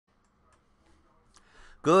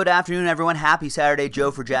Good afternoon, everyone. Happy Saturday.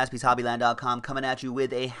 Joe for JaspysHobbyland.com coming at you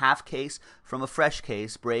with a half case from a fresh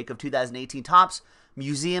case break of 2018 Topps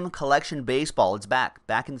Museum Collection Baseball. It's back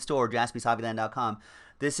in the store, JaspysHobbyland.com.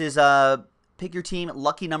 This is Pick Your Team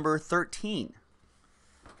lucky number 13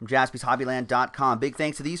 from JaspysHobbyland.com. Big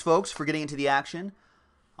thanks to these folks for getting into the action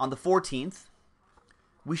on the 14th.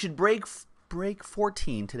 We should break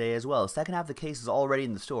 14 today as well. Second half of the case is already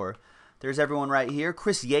in the store. There's everyone right here.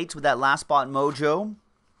 Chris Yates with that last spot mojo.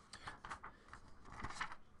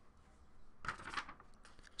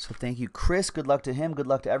 So thank you, Chris. Good luck to him. Good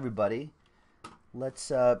luck to everybody.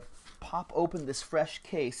 Let's pop open this fresh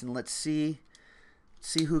case and let's see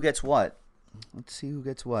who gets what. Let's see who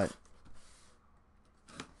gets what.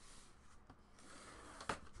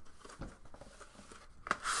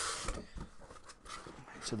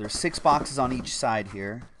 So there's 6 boxes on each side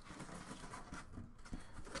here.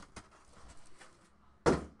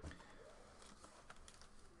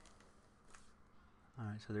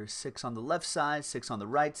 So there's 6 on the left side, 6 on the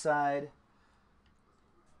right side.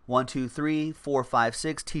 1, 2, 3, 4, 5,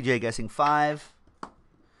 6. TJ guessing 5.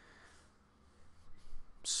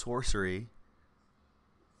 Sorcery.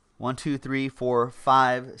 1, 2, 3, 4,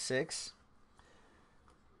 5, 6.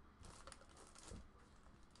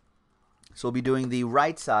 So we'll be doing the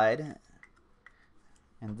right side,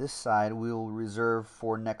 and this side we will reserve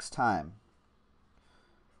for next time.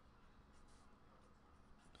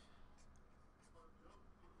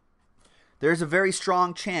 There's a very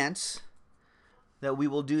strong chance that we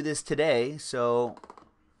will do this today, so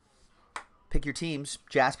pick your teams,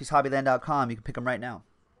 JaspysHobbyland.com. You can pick them right now.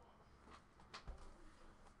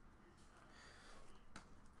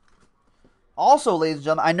 Also, ladies and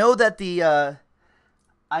gentlemen, I know that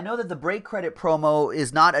the break credit promo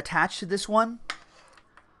is not attached to this one,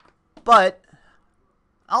 but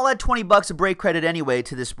I'll add $20 of break credit anyway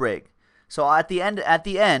to this break. So at the end,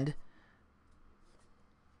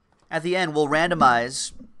 we'll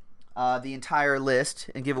randomize the entire list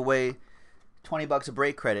and give away $20 of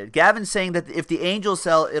break credit. Gavin's saying that if the Angels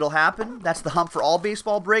sell, it'll happen. That's the hump for all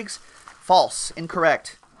baseball breaks. False.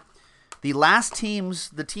 Incorrect. The last teams,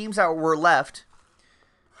 the teams that were left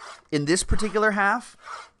in this particular half,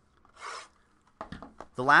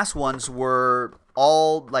 the last ones were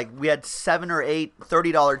all, like, we had 7 or 8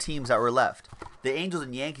 $30 teams that were left. The Angels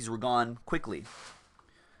and Yankees were gone quickly.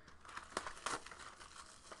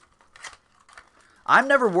 I'm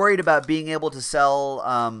never worried about being able to sell.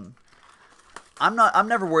 I'm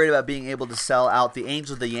never worried about being able to sell out the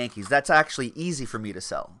Angels or the Yankees. That's actually easy for me to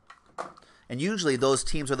sell, and usually those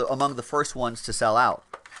teams are among the first ones to sell out.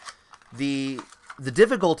 The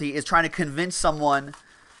difficulty is trying to convince someone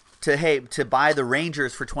to buy the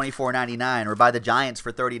Rangers for $24.99 or buy the Giants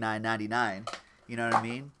for $39.99. You know what I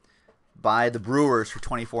mean? Buy the Brewers for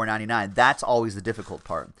 $24.99. That's always the difficult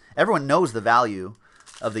part. Everyone knows the value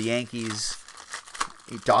of the Yankees,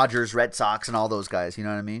 Dodgers, Red Sox, and all those guys. You know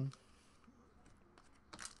what I mean?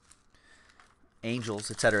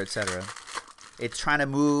 Angels, etc., etc. It's trying to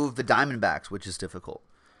move the Diamondbacks, which is difficult.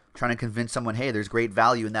 Trying to convince someone, hey, there's great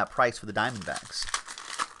value in that price for the Diamondbacks.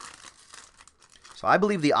 So I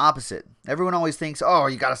believe the opposite. Everyone always thinks, oh,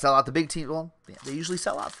 you got to sell out the big team. Well, they usually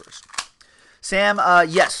sell out first. Sam,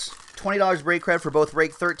 yes, $20 break credit for both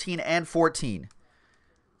break 13 and 14.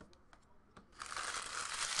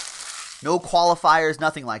 No qualifiers,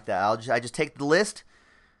 nothing like that. I just take the list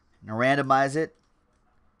and randomize it,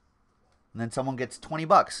 and then someone gets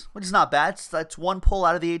 $20, which is not bad. That's one pull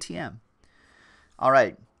out of the ATM. All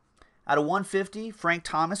right. Out of 150, Frank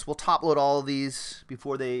Thomas. We'll top load all of these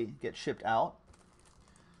before they get shipped out.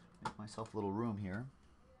 Make myself a little room here.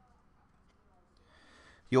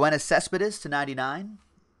 Yoenis Cespedes to 99.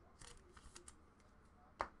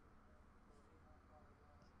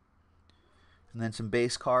 And then some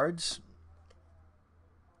base cards.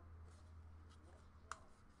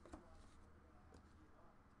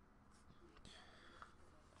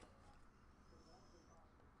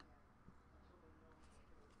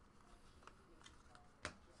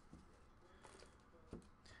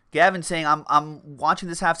 Gavin saying, I'm watching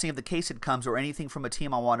this half, seeing if the case hit comes or anything from a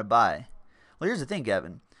team I want to buy. Well, here's the thing,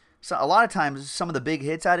 Gavin. So a lot of times, some of the big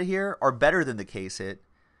hits out of here are better than the case hit.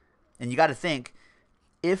 And you got to think,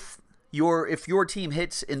 if your team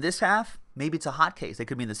hits in this half, maybe it's a hot case. It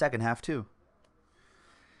could be in the second half, too.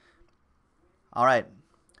 All right.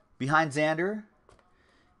 Behind Xander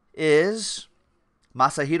is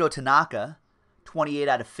Masahiro Tanaka, 28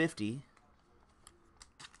 out of 50.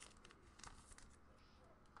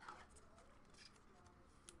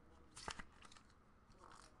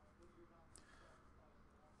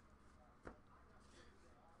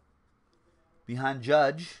 Behind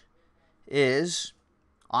Judge is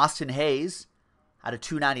Austin Hayes out of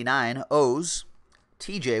 299. O's.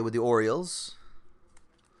 TJ with the Orioles.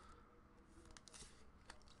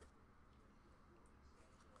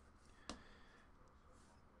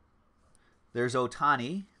 There's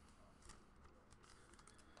Ohtani.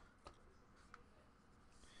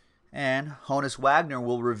 And Honus Wagner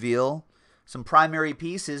will reveal some primary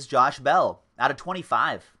pieces. Josh Bell out of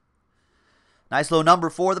 25. Nice low number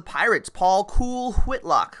for the Pirates. Paul Cool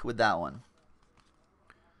Whitlock with that one.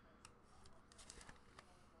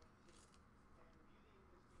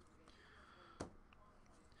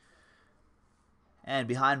 And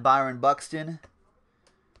behind Byron Buxton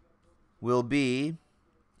will be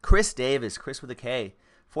Chris Davis. Chris with a K.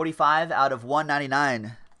 45 out of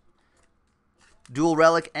 199. Dual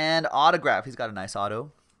relic and autograph. He's got a nice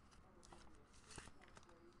auto.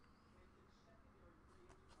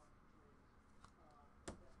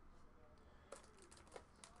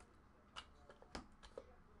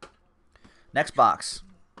 Next box.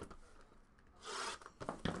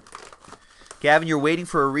 Gavin, you're waiting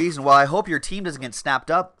for a reason. Well, I hope your team doesn't get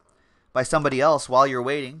snapped up by somebody else while you're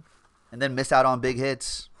waiting and then miss out on big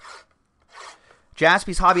hits.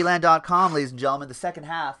 JaspysHobbyland.com, ladies and gentlemen. The second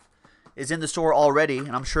half is in the store already,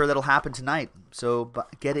 and I'm sure that'll happen tonight. So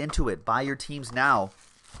get into it. Buy your teams now.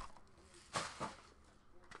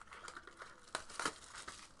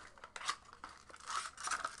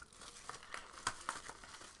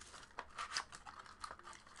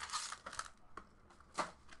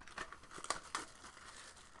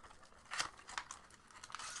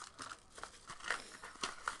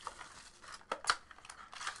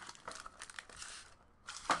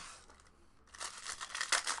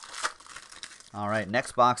 All right,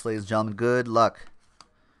 next box, ladies and gentlemen. Good luck.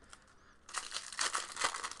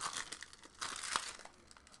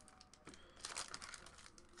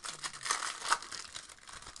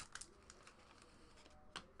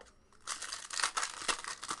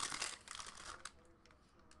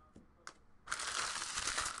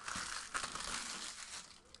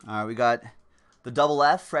 All right, we got the double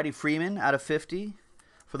F, Freddie Freeman out of 50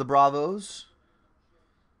 for the Bravos.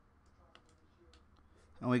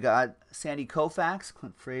 And we got Sandy Koufax,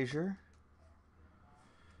 Clint Frazier.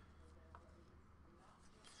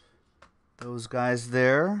 Those guys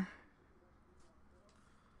there.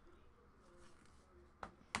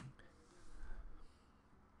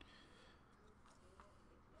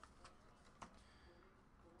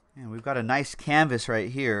 And we've got a nice canvas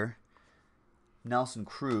right here. Nelson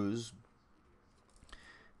Cruz.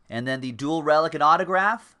 And then the dual relic and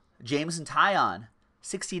autograph, Jameson Taillon.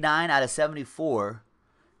 69 out of 74.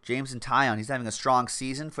 Jameson Taillon, he's having a strong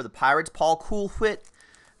season for the Pirates. Paul Coolwhit,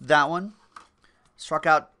 that one. Struck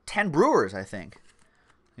out 10 Brewers, I think,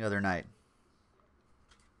 the other night.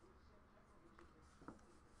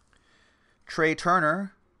 Trey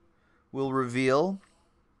Turner will reveal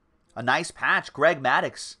a nice patch. Greg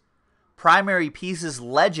Maddux, primary pieces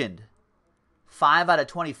legend. 5 out of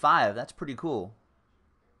 25. That's pretty cool.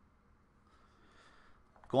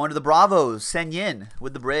 Going to the Bravos, Sen Yin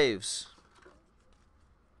with the Braves.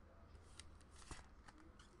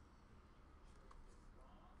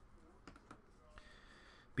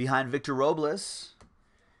 Behind Victor Robles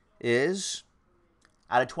is,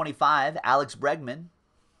 out of 25, Alex Bregman.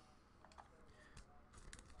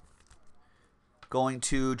 Going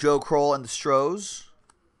to Joe Kroll and the Stros.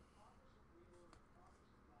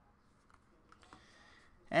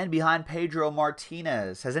 And behind Pedro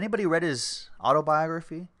Martinez. Has anybody read his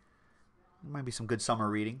autobiography? There might be some good summer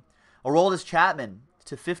reading. Aroldis Chapman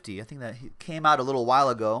to 50. I think that he came out a little while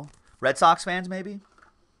ago. Red Sox fans, maybe?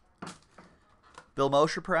 Bill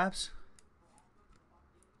Mosher, perhaps?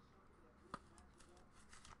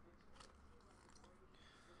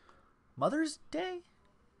 Mother's Day?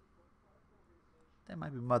 That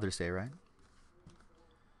might be Mother's Day, right?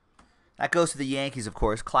 That goes to the Yankees, of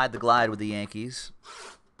course. Clyde the Glide with the Yankees.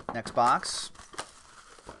 Next box.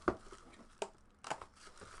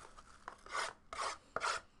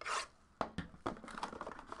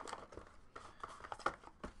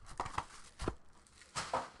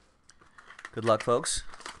 Good luck, folks.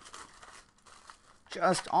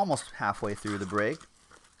 Just almost halfway through the break.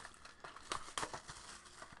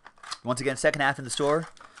 Once again, second half in the store.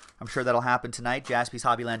 I'm sure that'll happen tonight.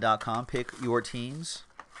 JaspysHobbyland.com. Pick your teams.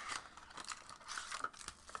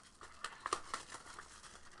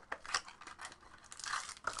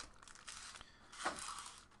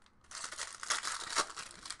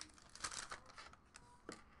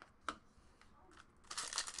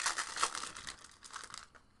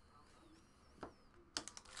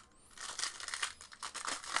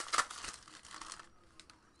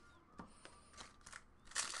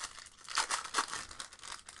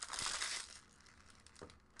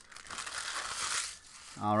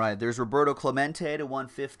 All right, there's Roberto Clemente to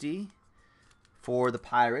 150 for the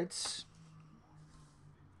Pirates.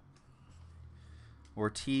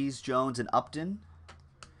 Ortiz, Jones, and Upton.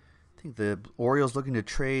 I think the Orioles looking to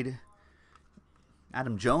trade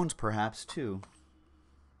Adam Jones perhaps too.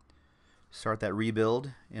 Start that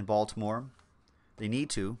rebuild in Baltimore. They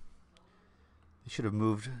need to. They should have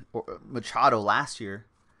moved Machado last year.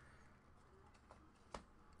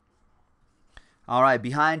 All right,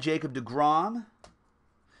 behind Jacob deGrom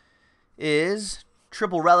is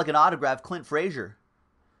triple relic and autograph Clint Frazier.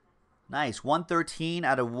 Nice. 113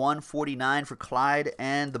 out of 149 for Clyde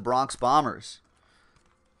and the Bronx Bombers.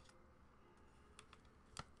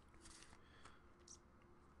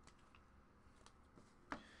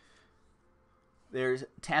 There's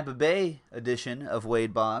Tampa Bay edition of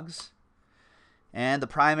Wade Boggs. And the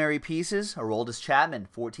primary pieces, Aroldis Chapman,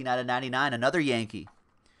 14 out of 99, another Yankee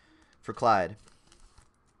for Clyde.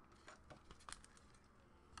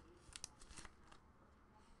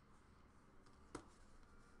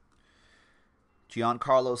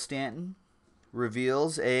 Giancarlo Stanton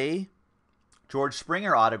reveals a George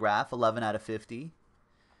Springer autograph, 11 out of 50.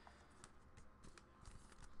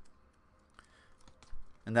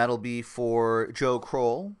 And that'll be for Joe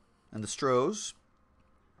Kroll and the Stros.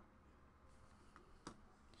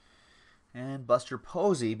 And Buster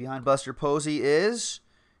Posey. Behind Buster Posey is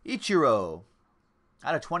Ichiro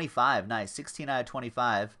out of 25. Nice. 16 out of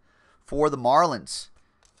 25 for the Marlins.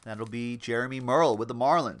 That'll be Jeremy Merle with the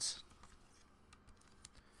Marlins.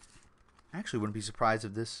 I actually wouldn't be surprised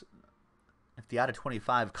if the out of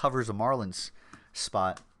 25 covers a Marlins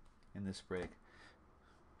spot in this break.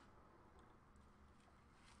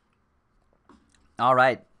 All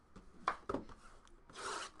right.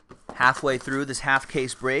 Halfway through this half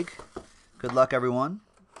case break. Good luck, everyone.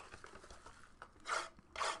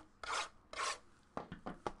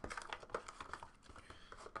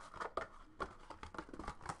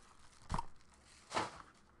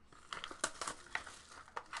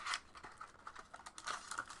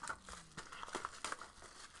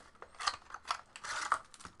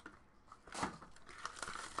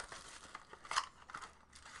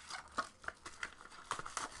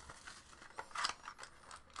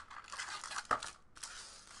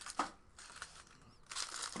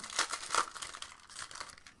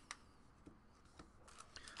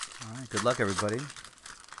 Good luck, everybody.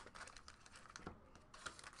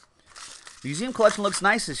 Museum collection looks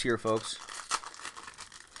nice this year, folks.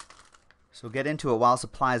 So get into it while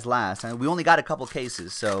supplies last. And we only got a couple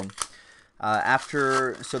cases, so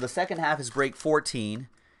so the second half is break 14, and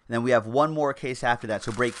then we have one more case after that,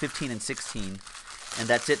 so break 15 and 16, and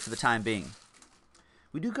that's it for the time being.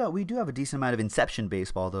 We do have a decent amount of Inception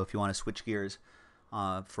baseball, though, if you want to switch gears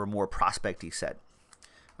for a more prospect-y set.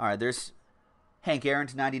 All right, there's Hank Aaron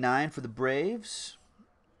to 99 for the Braves.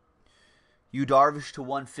 Yu Darvish to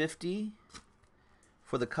 150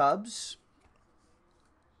 for the Cubs.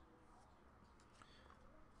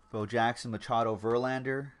 Bo Jackson, Machado,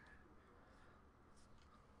 Verlander.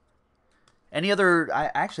 Any other? I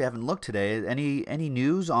actually haven't looked today. Any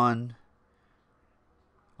news on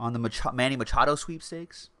the Manny Machado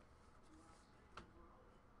sweepstakes?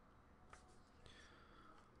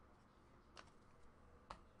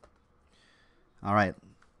 All right.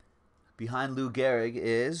 Behind Lou Gehrig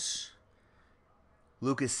is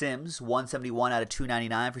Lucas Sims, 171 out of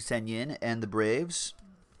 299 for Sen Yin and the Braves.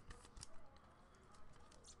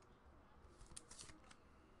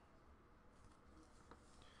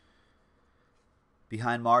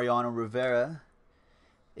 Behind Mariano Rivera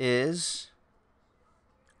is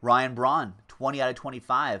Ryan Braun, 20 out of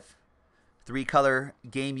 25. 3-color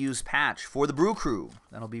game-used patch for the Brew Crew.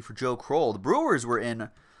 That'll be for Joe Kroll. The Brewers were in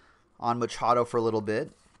on Machado for a little bit.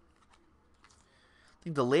 I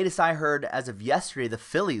think the latest I heard as of yesterday, the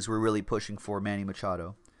Phillies were really pushing for Manny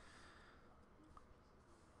Machado.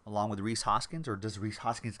 Along with Rhys Hoskins, or does Rhys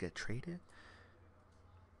Hoskins get traded?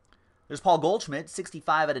 There's Paul Goldschmidt,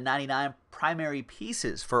 65 out of 99 primary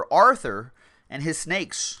pieces for Arthur and his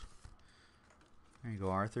Snakes. There you go,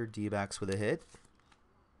 Arthur. D-backs with a hit.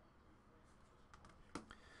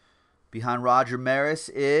 Behind Roger Maris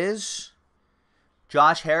is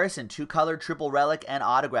Josh Harrison, 2-color triple relic and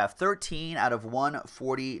autograph, 13 out of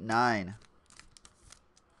 149.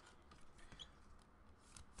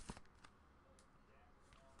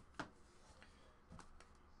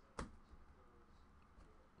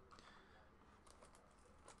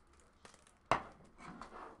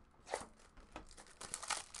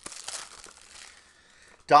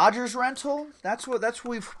 Dodgers rental? That's what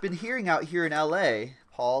we've been hearing out here in LA,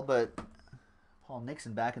 Paul, but Paul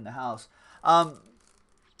Nixon back in the house. I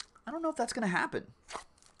don't know if that's going to happen.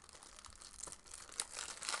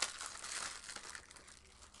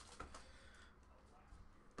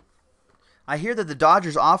 I hear that the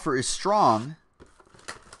Dodgers offer is strong,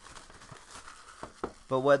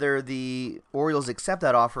 but whether the Orioles accept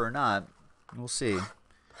that offer or not, we'll see.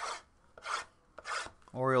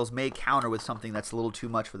 Orioles may counter with something that's a little too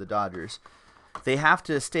much for the Dodgers. They have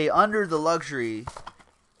to stay under the luxury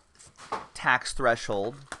tax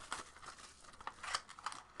threshold,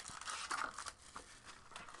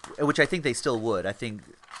 which I think they still would. I think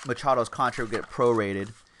Machado's contract will get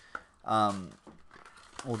prorated.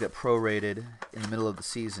 Will get prorated in the middle of the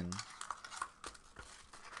season.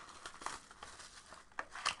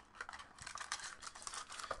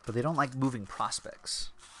 But they don't like moving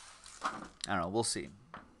prospects. I don't know. We'll see.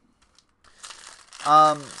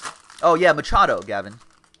 Oh, yeah, Machado, Gavin.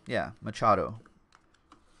 Yeah, Machado.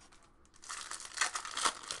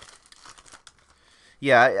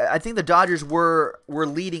 Yeah, I think the Dodgers were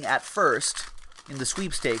leading at first in the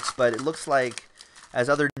sweepstakes, but it looks like as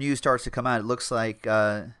other news starts to come out, it looks like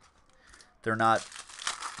they're not.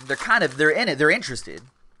 They're in it. They're interested,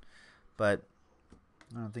 but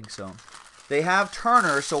I don't think so. They have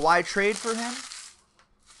Turner, so why trade for him?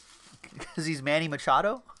 Because he's Manny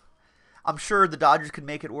Machado? I'm sure the Dodgers could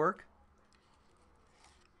make it work.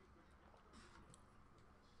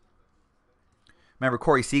 Remember,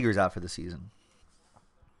 Corey Seager's out for the season.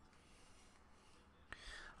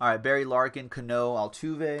 All right, Barry Larkin, Cano,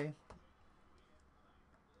 Altuve.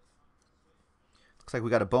 Looks like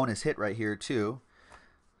we got a bonus hit right here, too.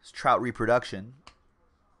 It's Trout reproduction.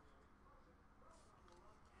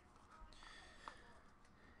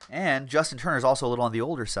 And Justin Turner's also a little on the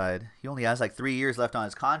older side. He only has like 3 years left on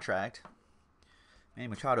his contract. Manny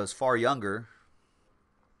Machado's far younger.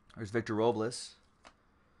 There's Victor Robles.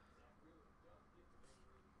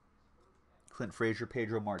 Clint Frazier,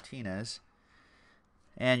 Pedro Martinez.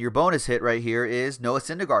 And your bonus hit right here is Noah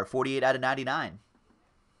Syndergaard, 48 out of 99.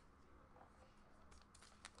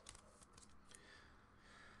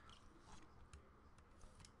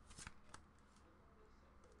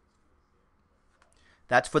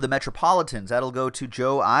 That's for the Metropolitans. That'll go to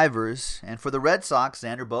Joe Ivers. And for the Red Sox,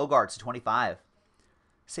 Xander Bogaerts, 25.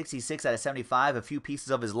 66 out of 75. A few pieces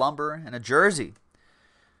of his lumber and a jersey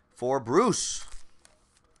for Bruce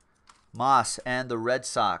Moss and the Red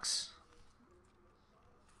Sox.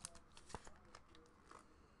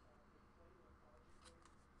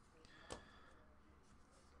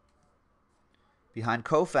 Behind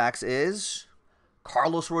Koufax is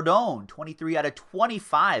Carlos Rodon, 23 out of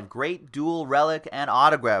 25. Great dual relic and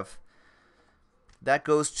autograph. That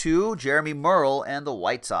goes to Jeremy Merle and the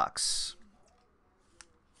White Sox.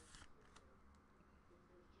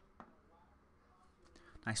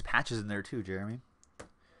 Nice patches in there too, Jeremy.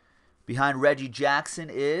 Behind Reggie Jackson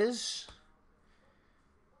is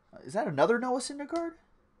that another Noah Syndergaard?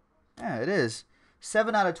 Yeah, it is.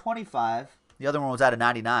 7 out of 25. The other one was out of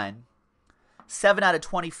 99. 7 out of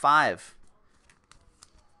 25.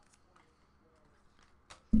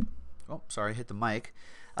 Oh, sorry, hit the mic.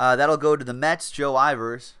 That'll go to the Mets, Joe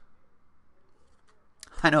Ivers.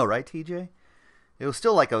 I know, right, TJ? It was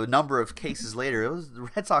still like a number of cases later. It was the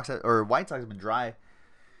Red Sox or White Sox have been dry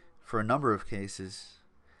for a number of cases.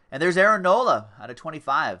 And there's Aaron Nola out of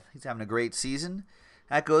 25. He's having a great season.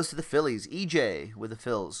 That goes to the Phillies. EJ with the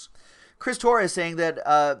Phils. Chris Torres saying that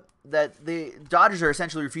that the Dodgers are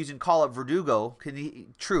essentially refusing to call up Verdugo.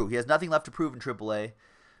 True, he has nothing left to prove in AAA.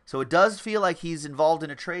 So it does feel like he's involved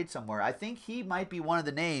in a trade somewhere. I think he might be one of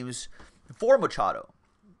the names for Machado.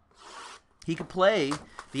 He could play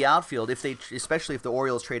the outfield especially if the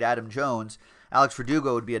Orioles trade Adam Jones. Alex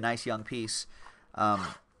Verdugo would be a nice young piece to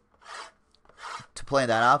play in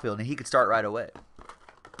that outfield, and he could start right away.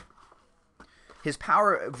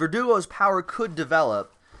 Verdugo's power could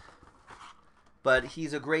develop, but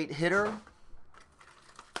he's a great hitter.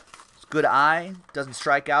 Good eye, doesn't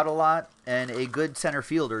strike out a lot, and a good center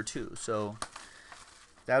fielder too. So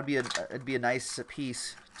that would be it'd be a nice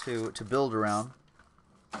piece to build around.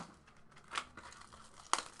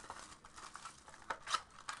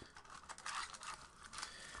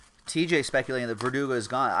 TJ speculating that Verdugo is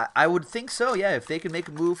gone. I would think so, yeah. If they could make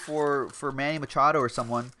a move for Manny Machado or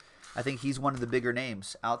someone, I think he's one of the bigger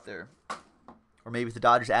names out there. Or maybe if the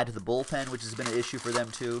Dodgers add to the bullpen, which has been an issue for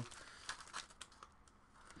them too.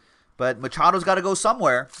 But Machado's got to go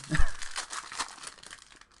somewhere.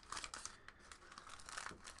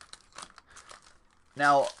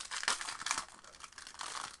 Now,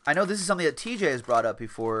 I know this is something that TJ has brought up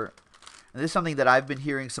before. And this is something that I've been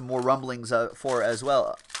hearing some more rumblings for as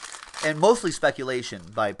well. And mostly speculation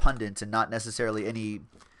by pundits and not necessarily any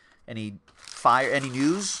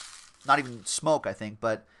news. Not even smoke, I think.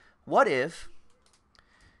 But what if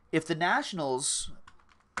the Nationals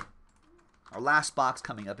Our last box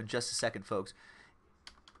coming up in just a second, folks.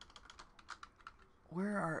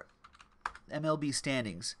 Where are MLB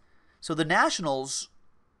standings? So the Nationals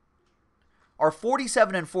are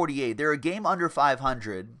 47 and 48. They're a game under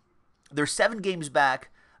 500. They're 7 games back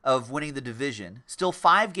of winning the division. Still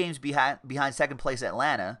 5 games behind second place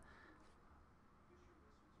Atlanta.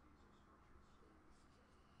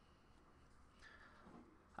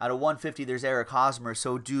 Out of 150, there's Eric Hosmer.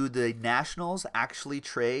 So do the Nationals actually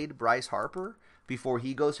trade Bryce Harper before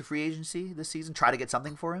he goes to free agency this season? Try to get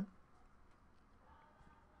something for him?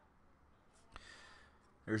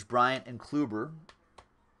 There's Bryant and Kluber.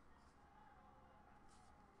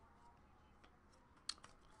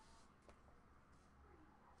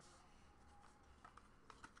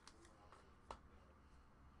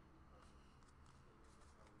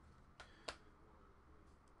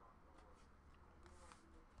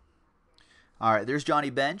 All right, there's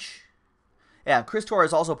Johnny Bench. Yeah, Chris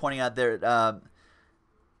Torres is also pointing out there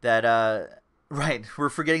that right, we're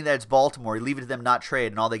forgetting that it's Baltimore. You leave it to them, not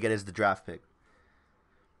trade, and all they get is the draft pick.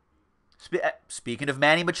 Speaking of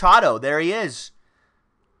Manny Machado, there he is.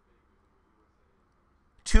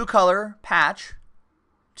 2-color patch,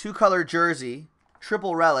 2-color jersey,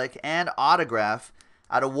 triple relic, and autograph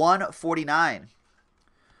out of 149.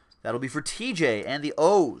 That'll be for TJ and the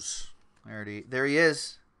O's. There he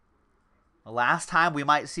is. The last time we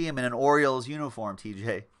might see him in an Orioles uniform,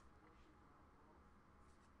 TJ.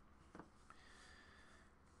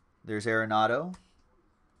 There's Arenado.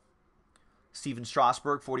 Steven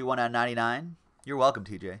Strasburg, 41 out of 99. You're welcome,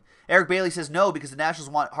 TJ. Eric Bailey says no because the Nationals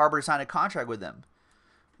want Harper to sign a contract with them.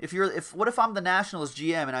 What if I'm the Nationals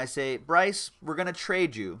GM and I say, Bryce, we're going to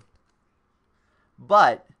trade you,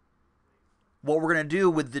 but what we're going to do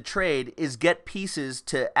with the trade is get pieces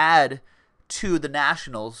to add to the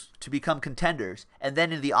Nationals to become contenders. And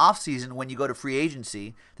then in the offseason, when you go to free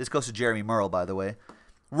agency, this goes to Jeremy Merle, by the way,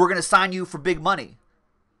 we're going to sign you for big money.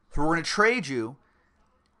 So we're going to trade you,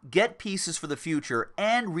 get pieces for the future,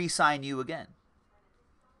 and re-sign you again.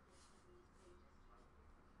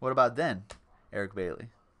 What about then, Eric Bailey?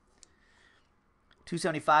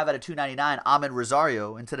 275 out of 299, Ahmed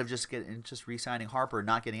Rosario, instead of just re-signing Harper and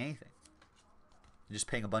not getting anything. You're just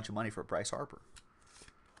paying a bunch of money for Bryce Harper.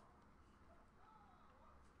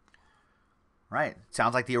 Right.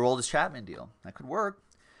 Sounds like the Aroldis Chapman deal. That could work.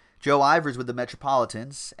 Joe Ivers with the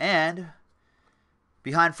Metropolitans. And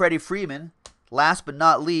behind Freddie Freeman, last but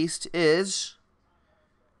not least, is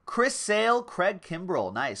Chris Sale, Craig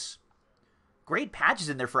Kimbrell. Nice. Great patches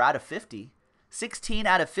in there for out of 50. 16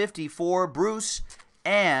 out of 50 for Bruce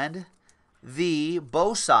and the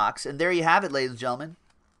Bo Sox. And there you have it, ladies and gentlemen.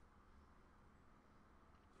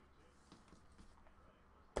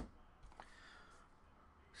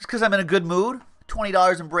 Just because I'm in a good mood,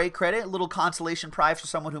 $20 in break credit, a little consolation prize for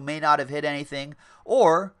someone who may not have hit anything,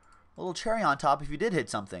 or a little cherry on top if you did hit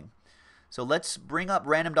something. So let's bring up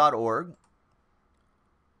random.org.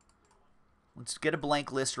 Let's get a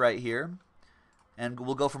blank list right here. And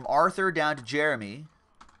we'll go from Arthur down to Jeremy.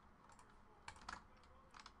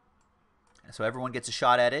 So everyone gets a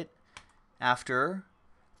shot at it. After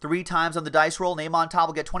 3 times on the dice roll, name on top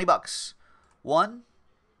will get $20. 1,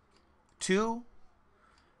 2,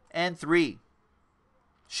 and 3.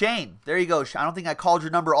 Shane, there you go. I don't think I called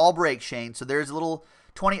your number all break, Shane. So there's a little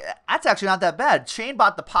 20. That's actually not that bad. Shane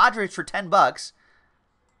bought the Padres for $10.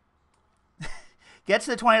 Gets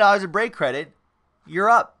the $20 of break credit. You're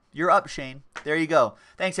up. You're up, Shane. There you go.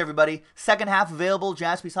 Thanks, everybody. Second half available,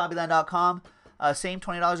 jaspyshobbyland.com. Same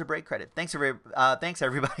 $20 of break credit. Thanks,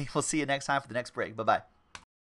 everybody. We'll see you next time for the next break. Bye-bye.